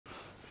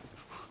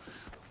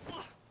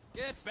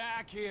Get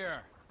back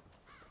here!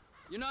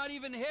 You're not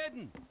even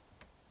hidden!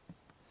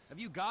 Have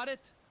you got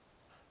it?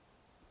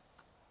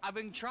 I've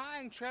been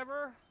trying,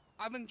 Trevor.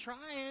 I've been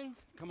trying.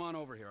 Come on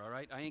over here, all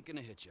right? I ain't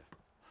gonna hit you.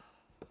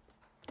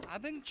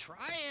 I've been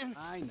trying.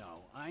 I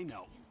know, I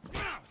know.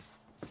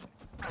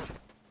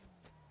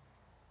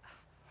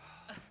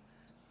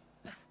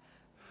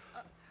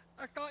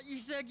 I thought you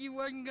said you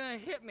wasn't gonna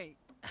hit me.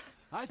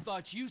 I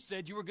thought you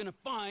said you were gonna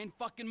find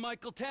fucking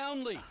Michael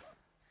Townley.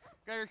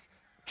 There's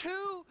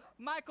two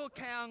Michael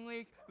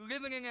Townleys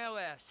living in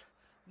LS.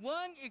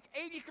 One is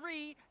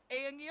 83,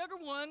 and the other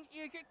one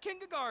is at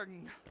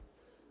kindergarten.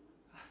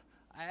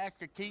 I asked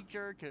the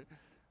teacher to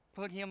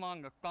put him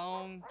on the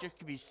phone just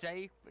to be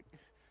safe, but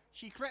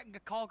she threatened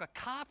to call the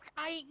cops.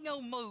 I ain't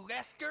no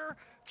molester,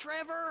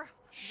 Trevor.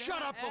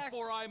 Shut up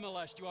before I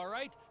molest you, all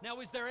right?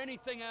 Now, is there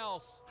anything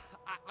else?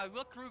 I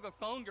looked through the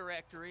phone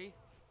directory.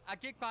 I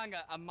did find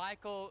a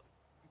Michael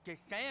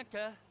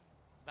DeSanta,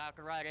 about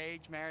the right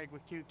age, married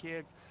with 2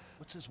 kids.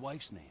 What's his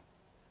wife's name?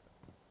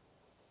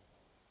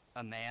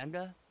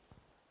 Amanda?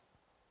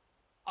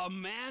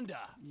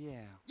 Amanda?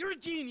 Yeah. You're a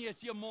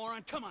genius, you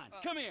moron. Come on,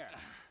 come here.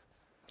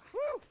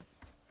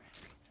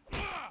 Woo!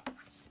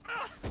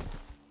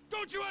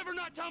 Don't you ever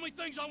not tell me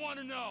things I want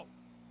to know!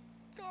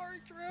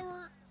 Sorry,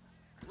 Trevor.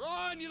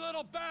 Run, you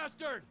little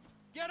bastard!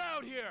 Get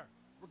out here!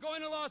 We're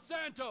going to Los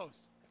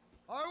Santos!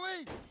 Are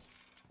we?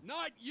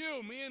 Not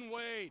you, me and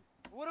Wade.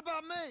 What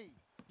about me?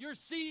 You're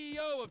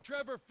CEO of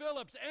Trevor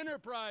Phillips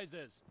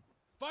Enterprises.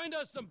 Find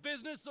us some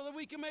business so that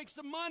we can make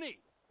some money.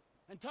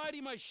 And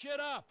tidy my shit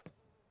up.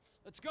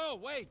 Let's go,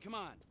 Wade, come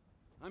on.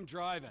 I'm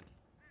driving.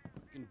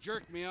 You can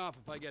jerk me off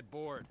if I get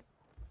bored.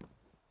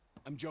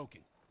 I'm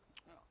joking.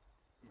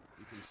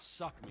 You can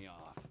suck me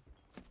off.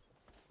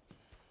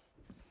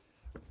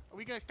 Are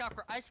we gonna stop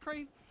for ice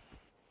cream?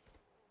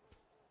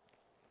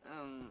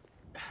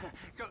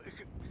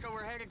 So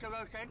we're headed to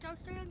Los Santos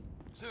then?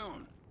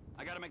 Soon.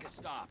 I gotta make a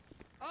stop.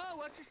 Oh,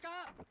 what's the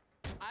stop?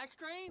 Ice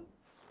cream?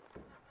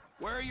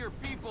 Where are your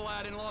people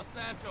at in Los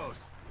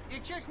Santos?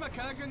 It's just my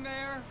cousin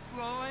there,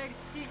 Floyd.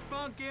 He's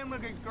bunked in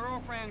with his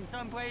girlfriend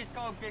someplace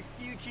called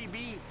Vespucci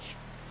Beach.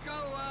 So,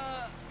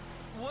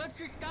 what's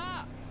the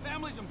stop?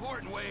 Family's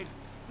important, Wade.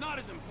 Not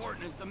as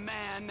important as the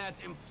man that's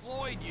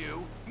employed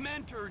you,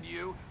 mentored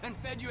you, and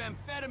fed you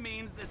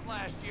amphetamines this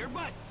last year,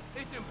 but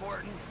it's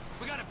important.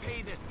 We gotta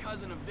pay this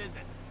cousin a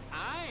visit.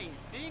 I ain't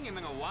seen him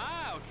in a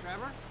while,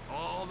 Trevor.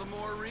 All the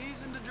more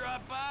reason to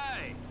drop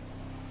by.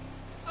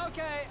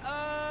 Okay,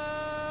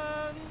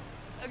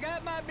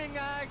 that might be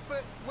nice,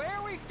 but where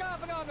are we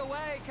stopping on the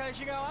way? Cause,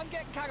 you know, I'm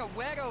getting kind of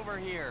wet over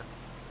here.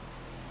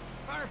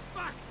 For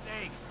fuck's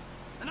sakes!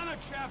 Another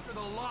chapter of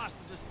the lost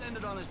have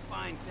descended on this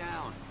fine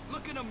town,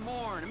 looking to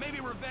mourn and maybe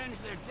revenge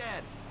their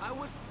dead. I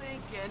was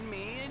thinking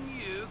me and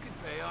you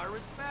could pay our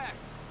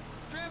respects.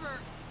 Trevor,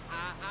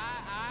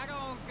 I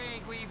don't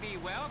think we'd be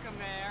welcome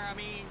there. I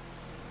mean,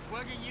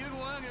 wasn't you the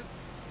one who...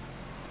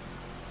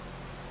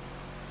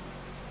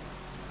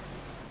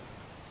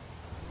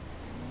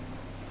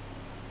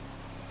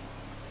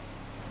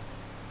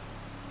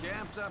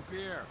 Camp's up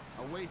here.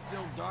 I'll wait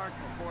till dark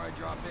before I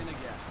drop in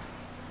again.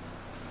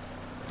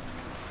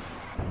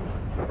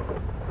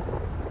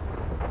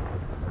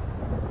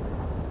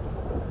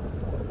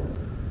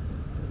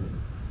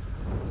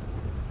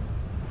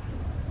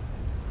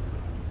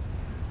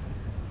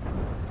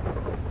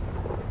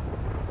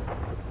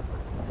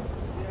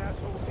 The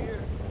assholes here,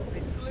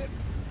 they slipped.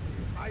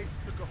 Ice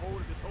took a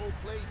hold of this whole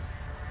place.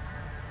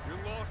 You're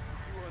lost, but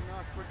you are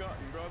not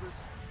forgotten, brothers.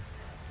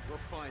 We'll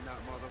find that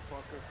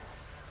motherfucker.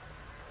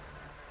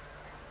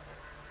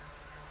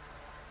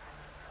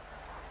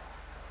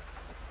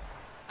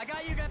 I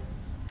got you guys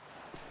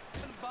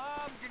some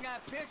bombs and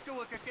that pistol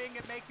with the thing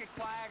that makes it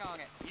quiet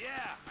on it.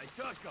 Yeah, I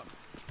took them.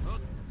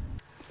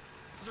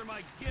 Those are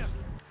my gifts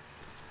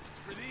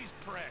for these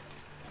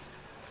pricks.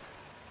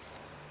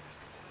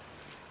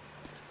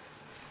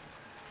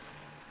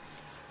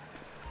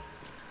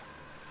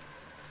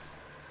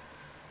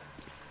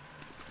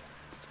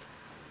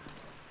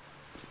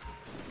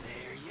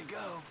 There you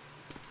go.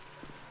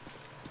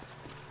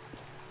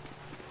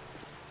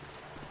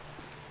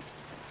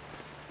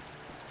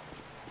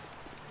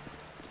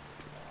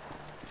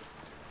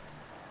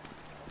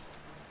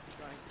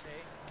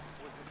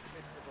 Was in the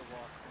midst of the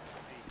lost in the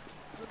sea.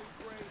 Billy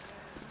Gray,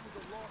 man, he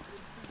was a lost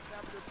in peace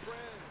after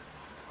Fred.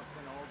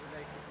 Something older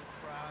they could be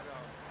proud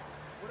of.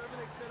 Whatever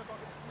they said about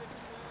him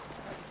snitching, man,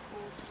 that was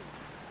bullshit.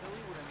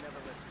 Billy would have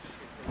never let the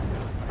shit go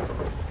down.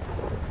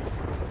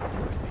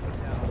 Take it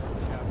down,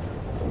 chapter.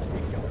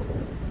 Keep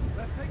going.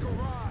 Let's take a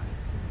ride.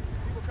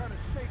 See what kind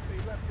of shape they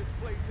left this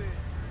place in.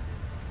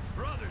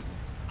 Brothers,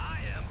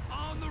 I am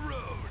on the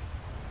road.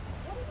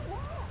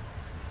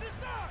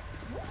 Sister!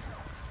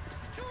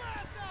 Get your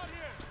ass out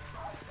here!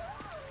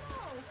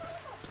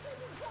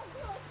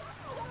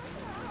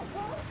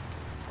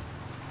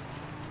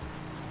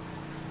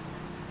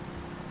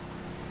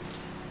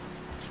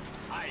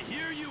 I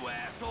hear you,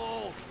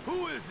 asshole.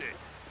 Who is it?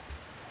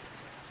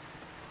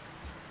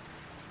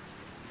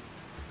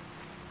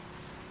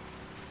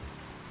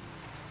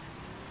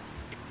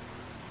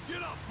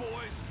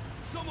 boys.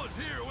 Someone's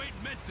here who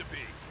ain't meant to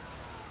be.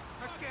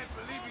 I can't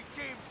believe he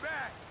came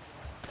back.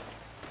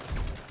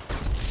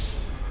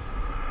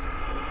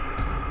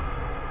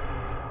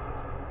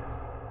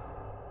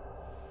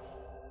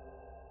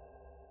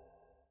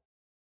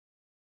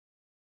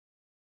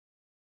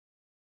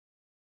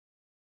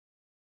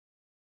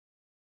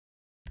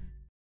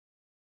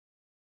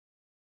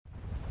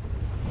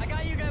 I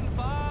got you them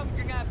bombs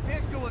and that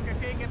pistol and the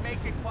thing that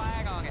makes it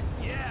quiet on it.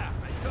 Yeah,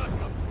 I took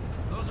them.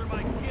 Those are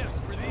my gifts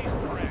for these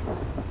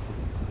pricks.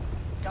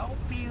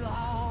 Don't be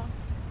long.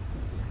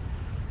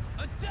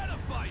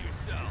 Identify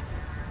yourself!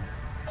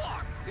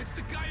 Fuck! It's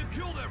the guy who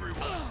killed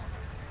everyone!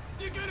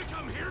 You gonna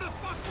come here to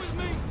fuck with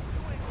me?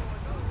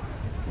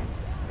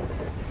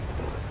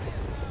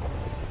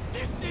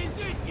 This is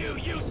it, you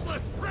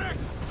useless pricks!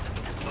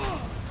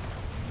 Ugh.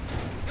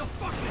 You'll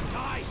fucking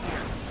die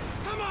here!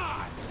 Come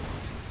on!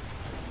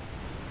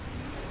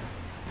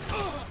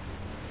 Ugh.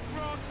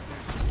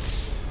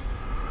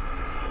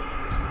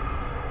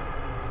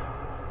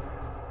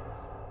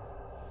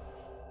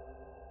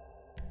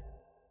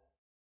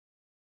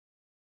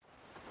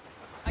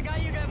 I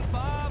got you them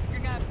bombs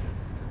and that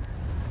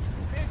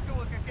pistol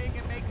with the thing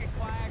that makes it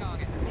quiet on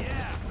it.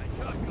 Yeah, I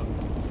took them.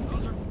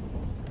 Those are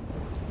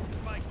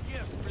my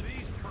gifts for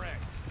these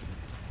pricks.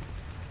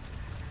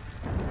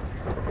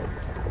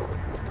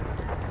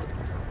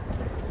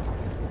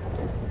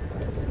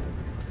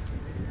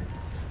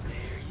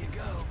 There you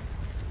go.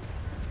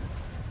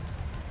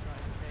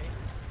 Trying to say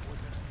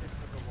was a tip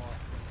of the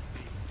lost in the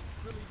sea.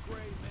 Billy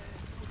Gray, man,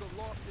 he was a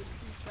Lost in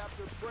Sea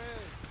chapter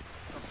bred.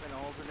 Something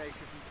Alderney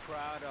should be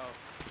proud of.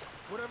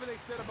 Whatever they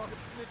said about him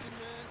snitching,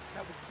 man,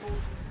 that was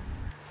bullshit.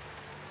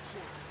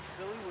 Shit.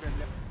 Billy would have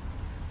never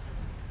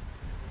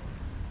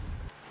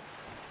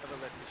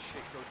let this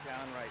shit go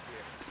down right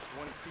here.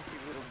 One creepy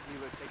little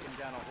dealer taking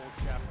down a whole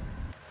chapter.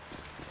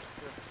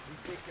 Just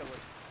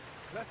ridiculous.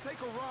 Let's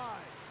take a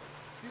ride.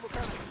 See what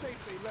kind of shape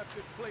they left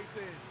this place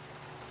in.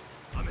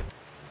 I'm in.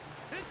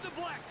 Hit the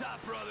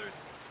blacktop, brothers!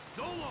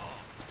 So long!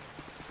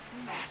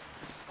 That's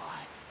the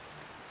spot.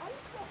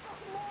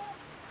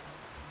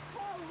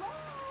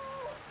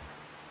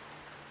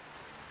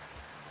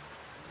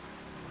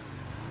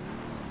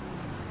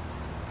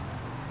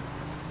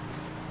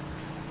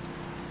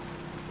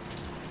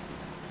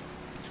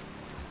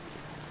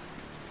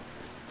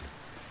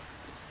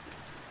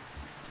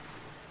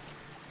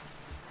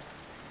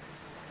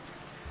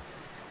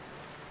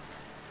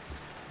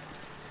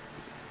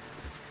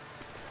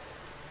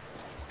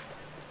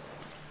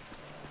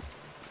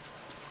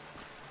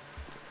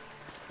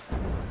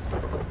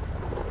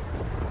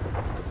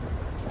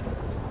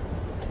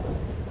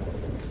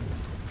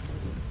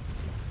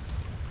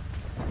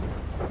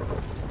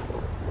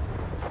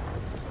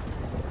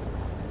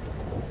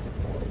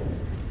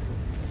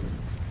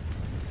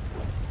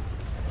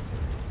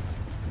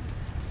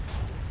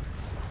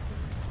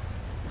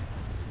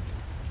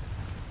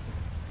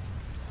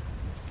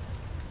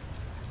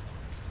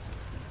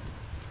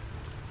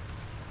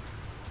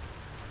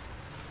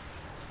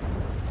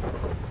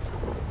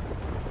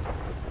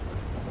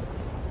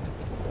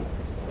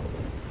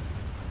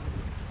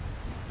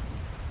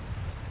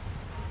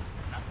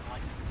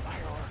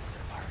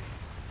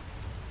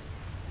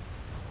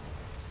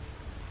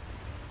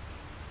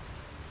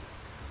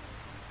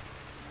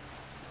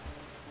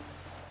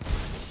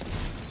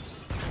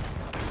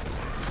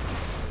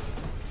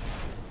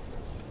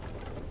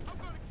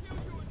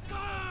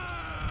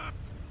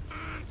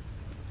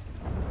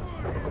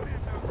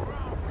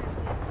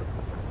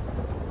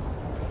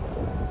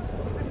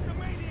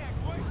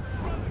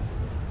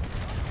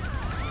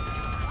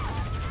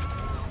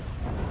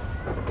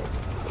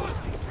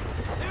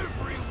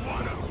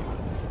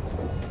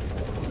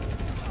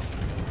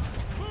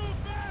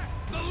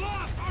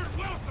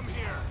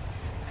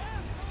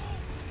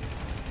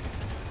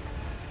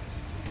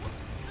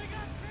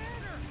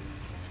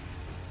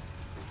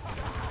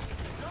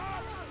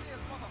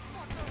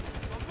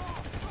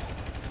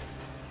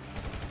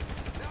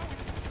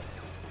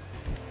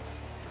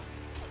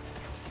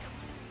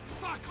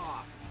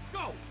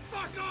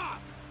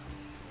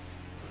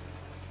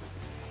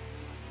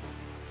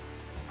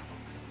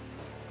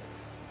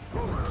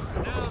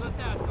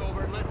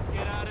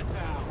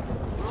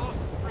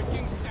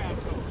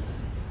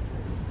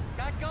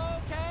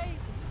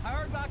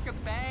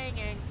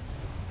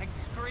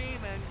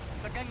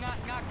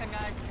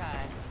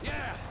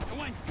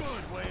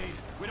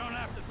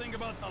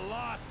 The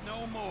lost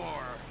no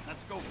more.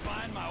 Let's go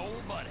find my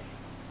old buddy.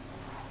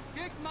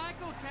 This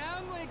Michael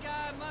Townley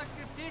guy must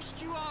have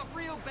pissed you off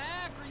real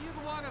bad for you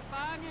to want to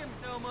find him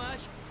so much.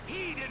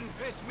 He didn't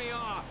piss me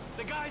off.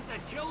 The guys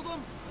that killed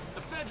him,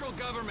 the federal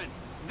government,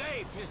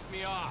 they pissed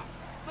me off.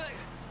 But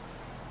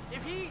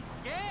if he's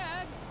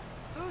dead,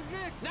 who's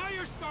this? Now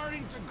you're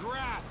starting to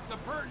grasp the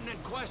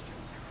pertinent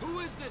questions. Who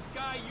is this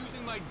guy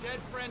using my dead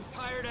friend's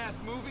tired-ass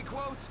movie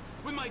quotes?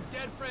 With my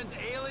dead friend's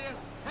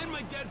alias? And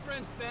my dead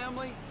friend's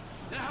family?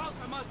 The house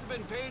I must have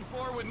been paid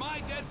for with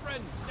my dead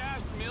friend's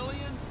stashed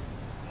millions?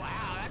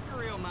 Wow, that's a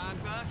real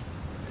mindfuck.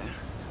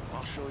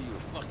 I'll show you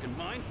a fucking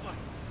mindfuck.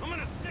 I'm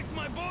gonna stick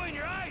my boy in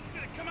your eye. It's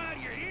gonna come out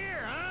of your ear,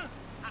 huh?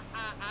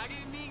 I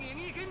didn't mean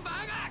anything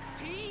by that,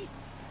 P.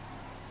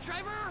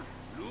 Trevor?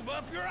 Lube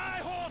up your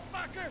eye hole,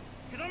 fucker!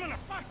 Cause I'm gonna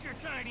fuck your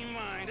tiny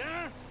mind,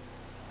 huh?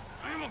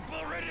 I'm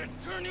about ready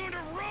to turn you into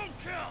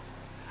roadkill!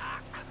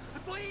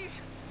 Please,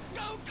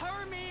 don't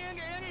turn me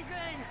into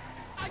anything!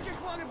 I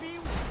just want to be...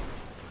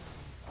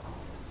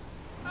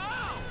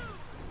 Oh!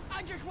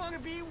 I just want to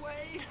be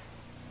Wade.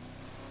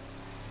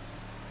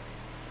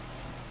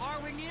 Are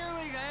we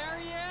nearly there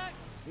yet?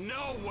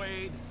 No,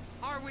 Wade.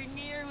 Are we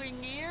nearly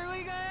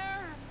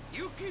there?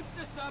 You keep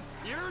this up,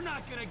 you're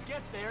not gonna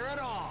get there at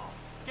all.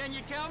 Can you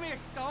tell me a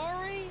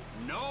story?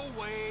 No,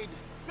 Wade.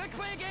 Let's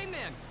play a game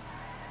then.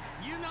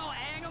 You know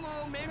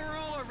animal,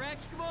 mineral, or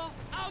vegetable?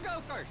 I'll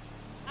go first.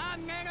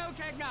 I'm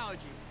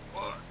nanotechnology.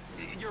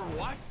 You're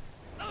what?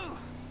 Ooh,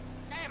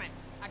 damn it.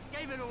 I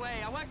gave it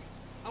away. I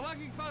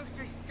wasn't supposed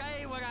to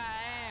say what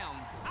I am.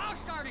 I'll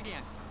start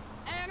again.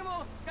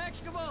 Animal,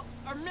 vegetable,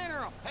 or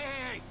mineral?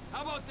 Hey,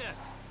 how about this?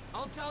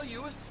 I'll tell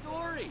you a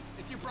story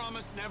if you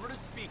promise never to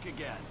speak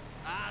again.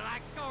 I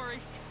like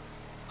stories.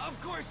 Of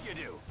course you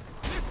do.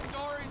 This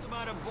story's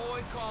about a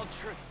boy called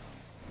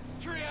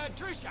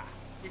Trisha.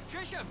 Is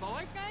Trisha a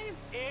boy's name?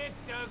 It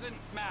doesn't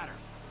matter.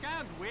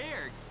 Sounds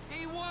weird.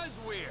 He was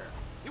weird.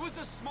 He was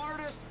the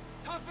smartest,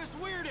 toughest,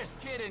 weirdest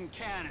kid in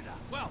Canada.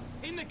 Well,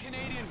 in the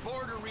Canadian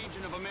border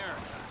region of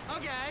America.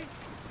 Okay.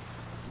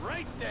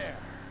 Right there.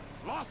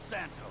 Los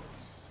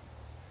Santos.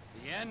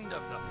 The end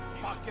of the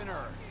fucking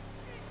earth.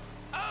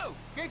 Oh,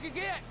 this is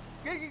it.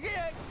 This is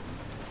it.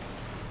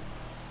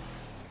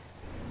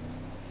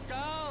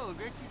 So,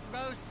 this is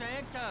Los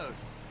Santos.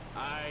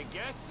 I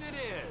guess it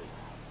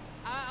is.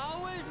 I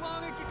always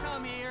wanted to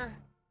come here.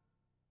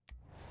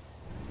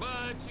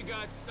 But you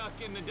got stuck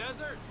in the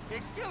desert.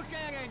 It's still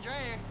San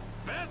Andreas.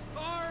 Best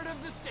part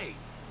of the state.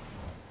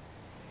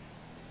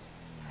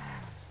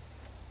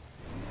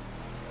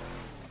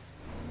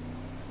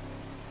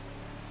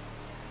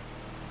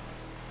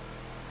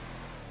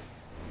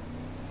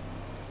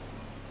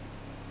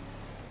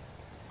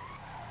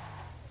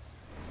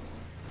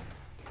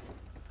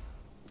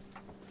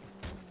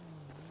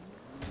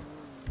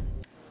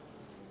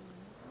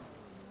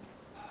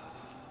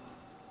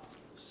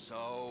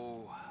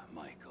 So,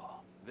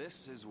 Michael,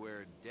 this is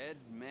where dead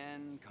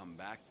men come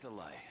back to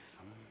life,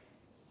 huh?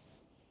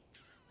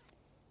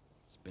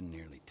 It's been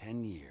nearly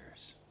 10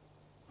 years,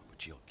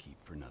 but you'll keep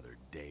for another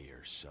day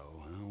or so,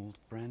 huh, old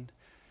friend?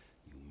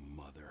 You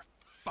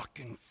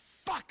motherfucking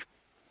fuck!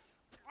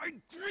 I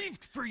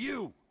grieved for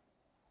you!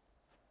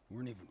 You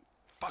weren't even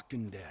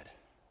fucking dead.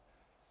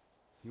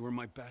 You were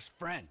my best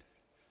friend.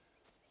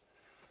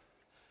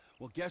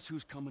 Well, guess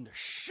who's coming to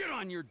shit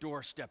on your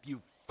doorstep,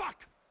 you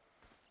fuck!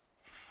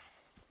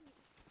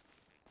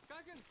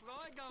 Cousin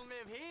Floyd don't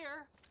live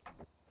here.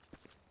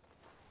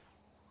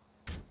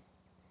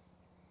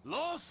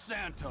 Los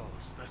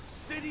Santos, the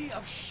city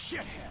of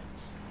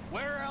shitheads.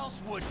 Where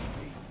else would he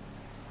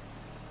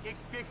be?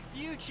 It's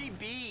Vespucci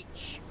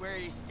Beach where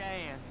he's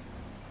staying.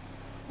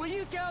 Will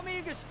you tell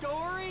me the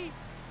story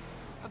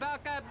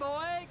about that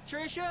boy,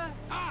 Trisha?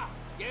 Ah,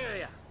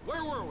 yeah.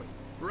 Where were we?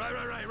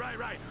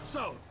 Right.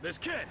 So, this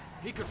kid,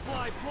 he could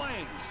fly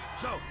planes.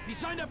 So, he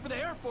signed up for the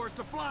Air Force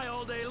to fly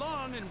all day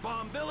long and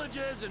bomb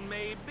villages and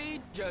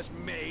maybe, just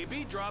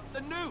maybe, drop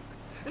the nuke.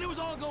 And it was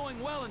all going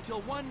well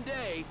until one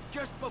day,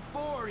 just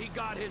before he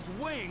got his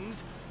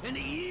wings, an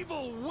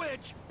evil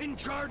witch in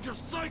charge of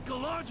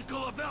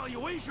psychological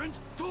evaluations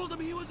told him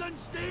he was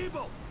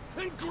unstable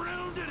and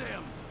grounded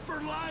him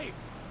for life.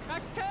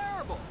 That's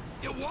terrible.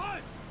 It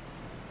was.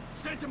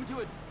 Sent him into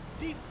a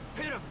deep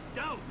pit of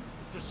doubt,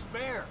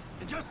 despair.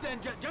 And just then,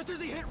 just as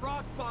he hit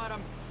rock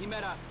bottom, he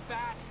met a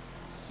fat,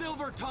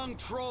 silver-tongued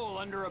troll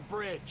under a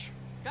bridge.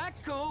 That's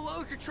cool. What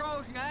was the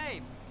troll's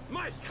name?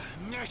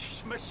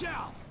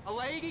 Michelle. A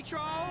lady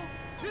troll?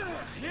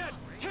 Yeah, he had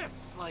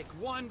tits like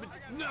one, but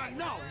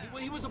no,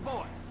 he was a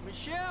boy.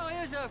 Michelle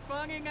is a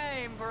funny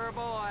name for a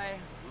boy.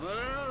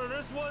 Well,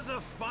 this was a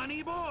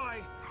funny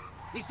boy.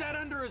 He sat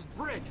under his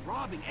bridge,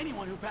 robbing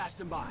anyone who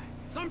passed him by.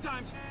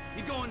 Sometimes,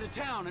 he'd go into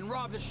town and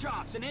rob the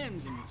shops and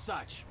inns and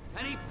such.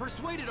 And he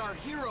persuaded our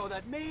hero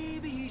that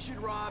maybe he should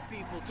rob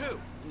people too.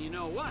 And you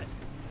know what?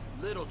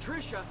 Little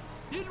Trisha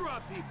did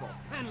rob people,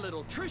 and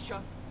little Trisha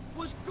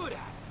was good at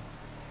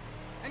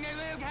it. And they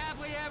lived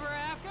happily ever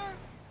after?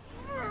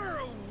 For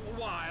a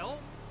while.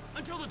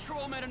 Until the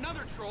troll met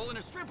another troll in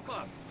a strip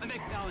club, and they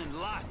fell in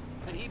lust,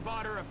 and he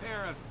bought her a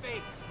pair of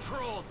fake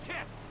troll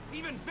tits,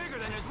 even bigger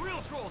than his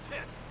real troll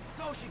tits,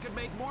 so she could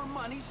make more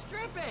money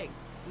stripping.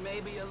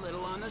 Maybe a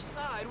little on the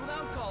side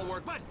without call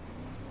work, but...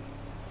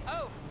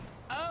 Oh!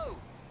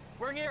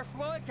 We're near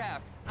Floyd's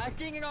house. I've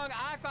seen it on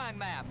iPhone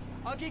maps.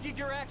 I'll give you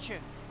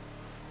directions.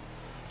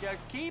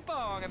 Just keep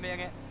on a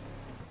minute.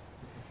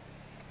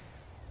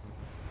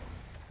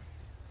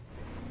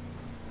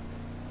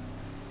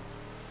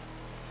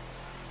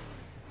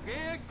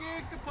 This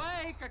is the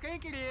place. I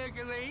think it is,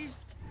 at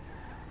least.